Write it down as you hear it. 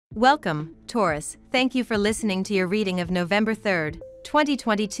Welcome, Taurus. Thank you for listening to your reading of November 3rd,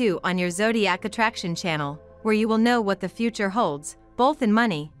 2022 on your Zodiac Attraction channel, where you will know what the future holds, both in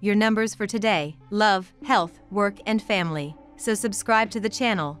money, your numbers for today, love, health, work and family. So subscribe to the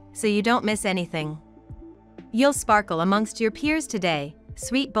channel, so you don't miss anything. You'll sparkle amongst your peers today,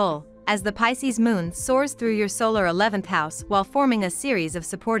 sweet bull, as the Pisces moon soars through your solar 11th house while forming a series of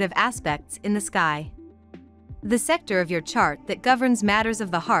supportive aspects in the sky. The sector of your chart that governs matters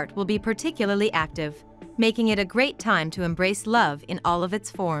of the heart will be particularly active, making it a great time to embrace love in all of its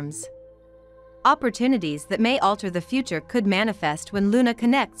forms. Opportunities that may alter the future could manifest when Luna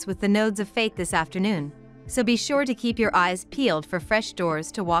connects with the nodes of fate this afternoon, so be sure to keep your eyes peeled for fresh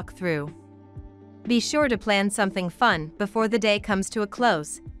doors to walk through. Be sure to plan something fun before the day comes to a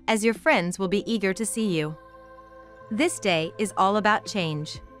close, as your friends will be eager to see you. This day is all about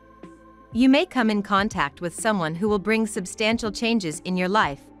change. You may come in contact with someone who will bring substantial changes in your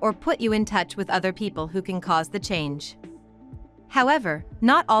life or put you in touch with other people who can cause the change. However,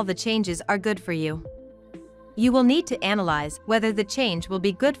 not all the changes are good for you. You will need to analyze whether the change will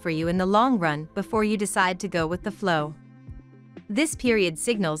be good for you in the long run before you decide to go with the flow. This period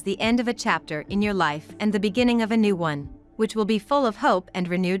signals the end of a chapter in your life and the beginning of a new one, which will be full of hope and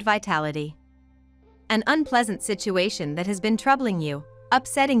renewed vitality. An unpleasant situation that has been troubling you,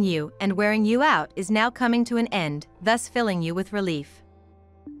 upsetting you and wearing you out is now coming to an end, thus filling you with relief.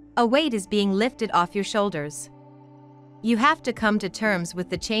 A weight is being lifted off your shoulders. You have to come to terms with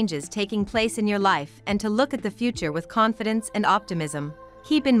the changes taking place in your life and to look at the future with confidence and optimism.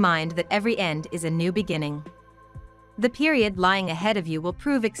 Keep in mind that every end is a new beginning. The period lying ahead of you will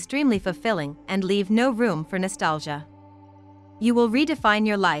prove extremely fulfilling and leave no room for nostalgia. You will redefine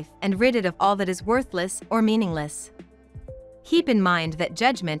your life and rid it of all that is worthless or meaningless. Keep in mind that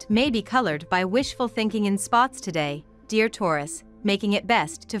judgment may be colored by wishful thinking in spots today, dear Taurus, making it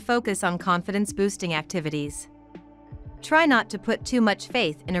best to focus on confidence-boosting activities. Try not to put too much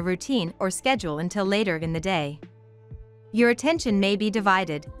faith in a routine or schedule until later in the day. Your attention may be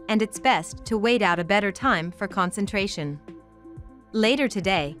divided, and it's best to wait out a better time for concentration. Later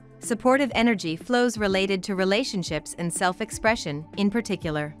today, supportive energy flows related to relationships and self-expression in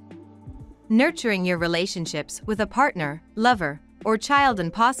particular. Nurturing your relationships with a partner, lover, or child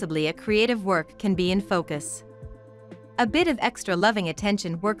and possibly a creative work can be in focus. A bit of extra loving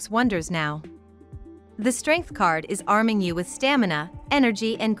attention works wonders now. The Strength card is arming you with stamina,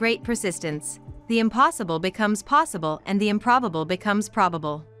 energy and great persistence. The impossible becomes possible and the improbable becomes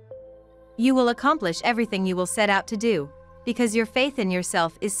probable. You will accomplish everything you will set out to do, because your faith in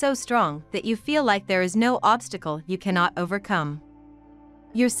yourself is so strong that you feel like there is no obstacle you cannot overcome.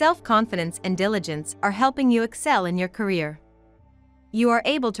 Your self-confidence and diligence are helping you excel in your career. You are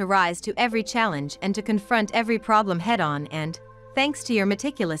able to rise to every challenge and to confront every problem head-on and, thanks to your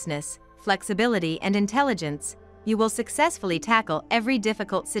meticulousness, flexibility and intelligence, you will successfully tackle every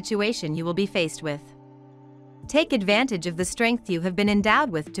difficult situation you will be faced with. Take advantage of the strength you have been endowed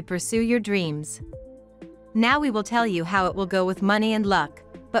with to pursue your dreams. Now we will tell you how it will go with money and luck,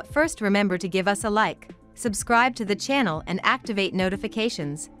 but first remember to give us a like, subscribe to the channel and activate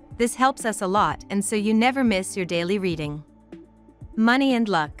notifications. This helps us a lot and so you never miss your daily reading. Money and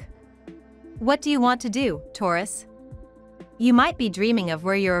luck. What do you want to do, Taurus? You might be dreaming of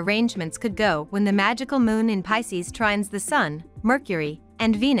where your arrangements could go when the magical moon in Pisces trines the Sun, Mercury,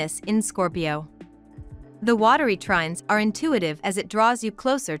 and Venus in Scorpio. The watery trines are intuitive as it draws you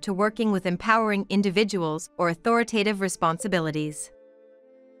closer to working with empowering individuals or authoritative responsibilities.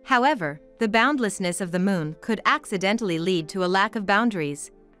 However, the boundlessness of the moon could accidentally lead to a lack of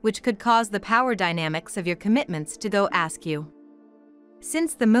boundaries, which could cause the power dynamics of your commitments to go askew.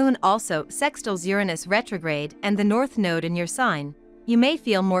 Since the moon also sextiles Uranus retrograde and the North Node in your sign, you may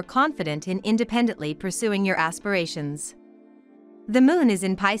feel more confident in independently pursuing your aspirations. The moon is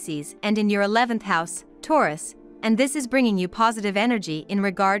in Pisces and in your 11th house, Taurus, and this is bringing you positive energy in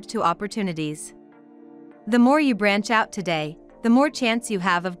regard to opportunities. The more you branch out today, the more chance you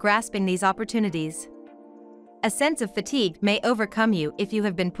have of grasping these opportunities. A sense of fatigue may overcome you if you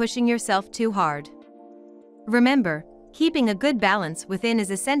have been pushing yourself too hard. Remember, keeping a good balance within is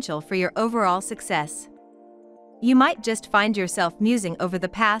essential for your overall success. You might just find yourself musing over the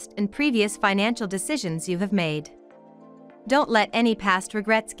past and previous financial decisions you have made. Don't let any past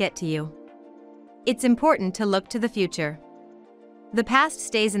regrets get to you. It's important to look to the future. The past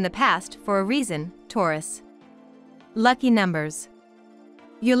stays in the past for a reason, Taurus. Lucky numbers.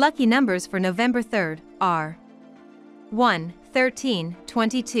 Your lucky numbers for November 3rd are 1, 13,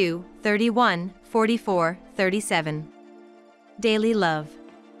 22, 31, 44, 37. Daily love.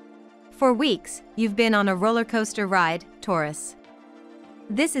 For weeks, you've been on a roller coaster ride, Taurus.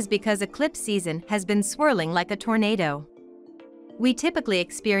 This is because eclipse season has been swirling like a tornado. We typically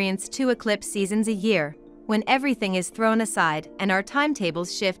experience 2 eclipse seasons a year, when everything is thrown aside and our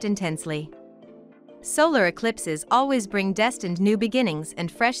timetables shift intensely. Solar eclipses always bring destined new beginnings and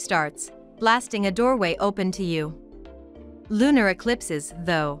fresh starts, blasting a doorway open to you. Lunar eclipses,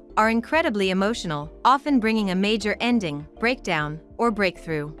 though, are incredibly emotional, often bringing a major ending, breakdown, or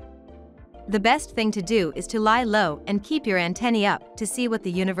breakthrough. The best thing to do is to lie low and keep your antennae up to see what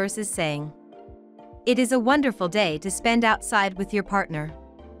the universe is saying. It is a wonderful day to spend outside with your partner.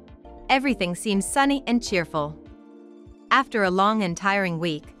 Everything seems sunny and cheerful. After a long and tiring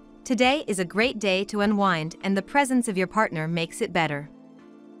week, today is a great day to unwind, and the presence of your partner makes it better.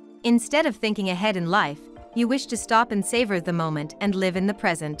 Instead of thinking ahead in life, you wish to stop and savor the moment and live in the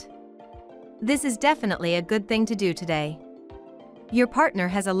present. This is definitely a good thing to do today. Your partner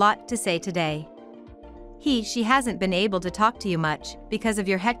has a lot to say today. She hasn't been able to talk to you much because of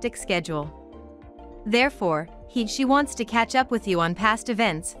your hectic schedule. Therefore, she wants to catch up with you on past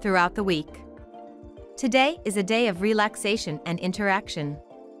events throughout the week. Today is a day of relaxation and interaction.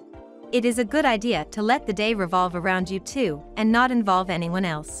 It is a good idea to let the day revolve around you too and not involve anyone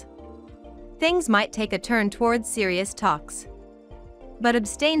else. Things might take a turn towards serious talks. But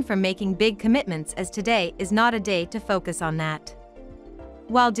abstain from making big commitments, as today is not a day to focus on that.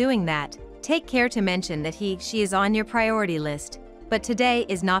 While doing that, take care to mention that she is on your priority list, but today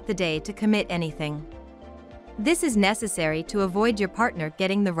is not the day to commit anything. This is necessary to avoid your partner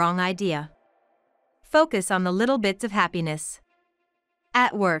getting the wrong idea. Focus on the little bits of happiness.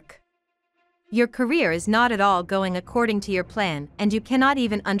 At work. Your career is not at all going according to your plan, and you cannot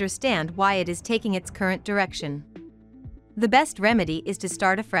even understand why it is taking its current direction. The best remedy is to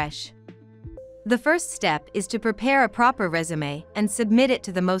start afresh. The first step is to prepare a proper resume and submit it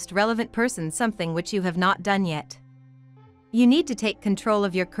to the most relevant person, something which you have not done yet. You need to take control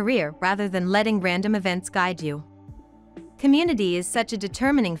of your career rather than letting random events guide you. Community is such a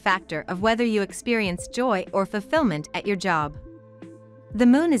determining factor of whether you experience joy or fulfillment at your job. The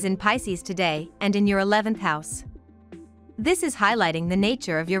moon is in Pisces today and in your 11th house. This is highlighting the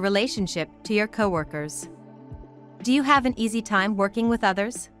nature of your relationship to your coworkers. Do you have an easy time working with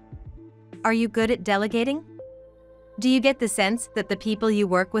others? Are you good at delegating? Do you get the sense that the people you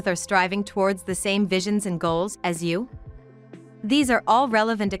work with are striving towards the same visions and goals as you? These are all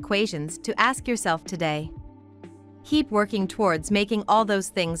relevant equations to ask yourself today. Keep working towards making all those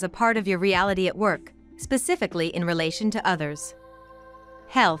things a part of your reality at work, specifically in relation to others.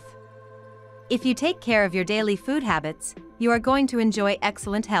 Health. If you take care of your daily food habits, you are going to enjoy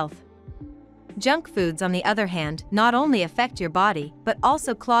excellent health. Junk foods, on the other hand, not only affect your body but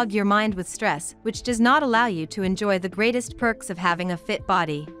also clog your mind with stress, which does not allow you to enjoy the greatest perks of having a fit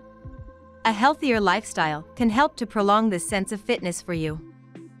body. A healthier lifestyle can help to prolong this sense of fitness for you.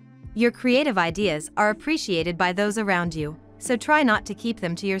 Your creative ideas are appreciated by those around you, so try not to keep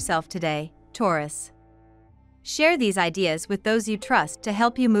them to yourself today, Taurus. Share these ideas with those you trust to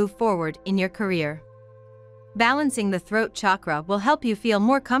help you move forward in your career. Balancing the throat chakra will help you feel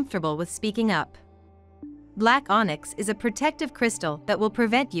more comfortable with speaking up. Black onyx is a protective crystal that will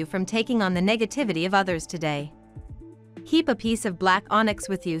prevent you from taking on the negativity of others today. Keep a piece of black onyx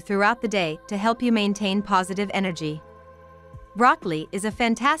with you throughout the day to help you maintain positive energy. Broccoli is a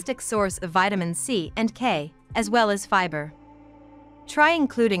fantastic source of vitamins C and K, as well as fiber. Try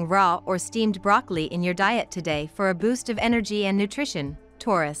including raw or steamed broccoli in your diet today for a boost of energy and nutrition,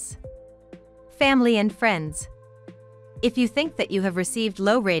 Taurus. Family and friends. If you think that you have received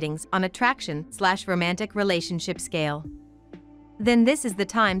low ratings on attraction/romantic relationship scale, then this is the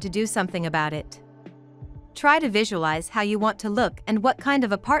time to do something about it. Try to visualize how you want to look and what kind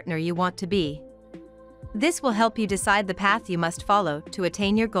of a partner you want to be. This will help you decide the path you must follow to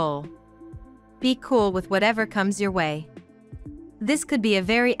attain your goal. Be cool with whatever comes your way. This could be a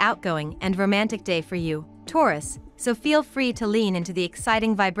very outgoing and romantic day for you, Taurus, so feel free to lean into the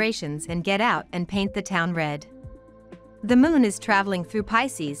exciting vibrations and get out and paint the town red. The moon is traveling through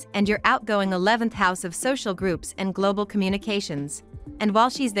Pisces and your outgoing 11th house of social groups and global communications, and while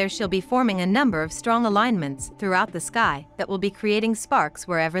she's there, she'll be forming a number of strong alignments throughout the sky that will be creating sparks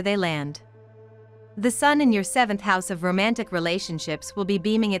wherever they land. The sun in your 7th house of romantic relationships will be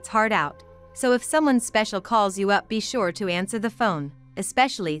beaming its heart out, so if someone special calls you up, be sure to answer the phone,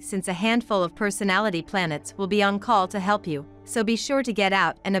 especially since a handful of personality planets will be on call to help you, so be sure to get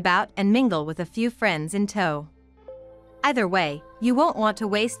out and about and mingle with a few friends in tow. Either way, you won't want to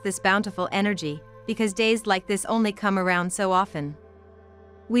waste this bountiful energy, because days like this only come around so often.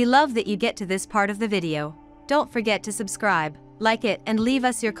 We love that you get to this part of the video. Don't forget to subscribe, like it, and leave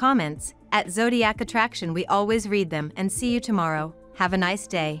us your comments. At Zodiac Attraction, we always read them, and see you tomorrow. Have a nice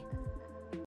day.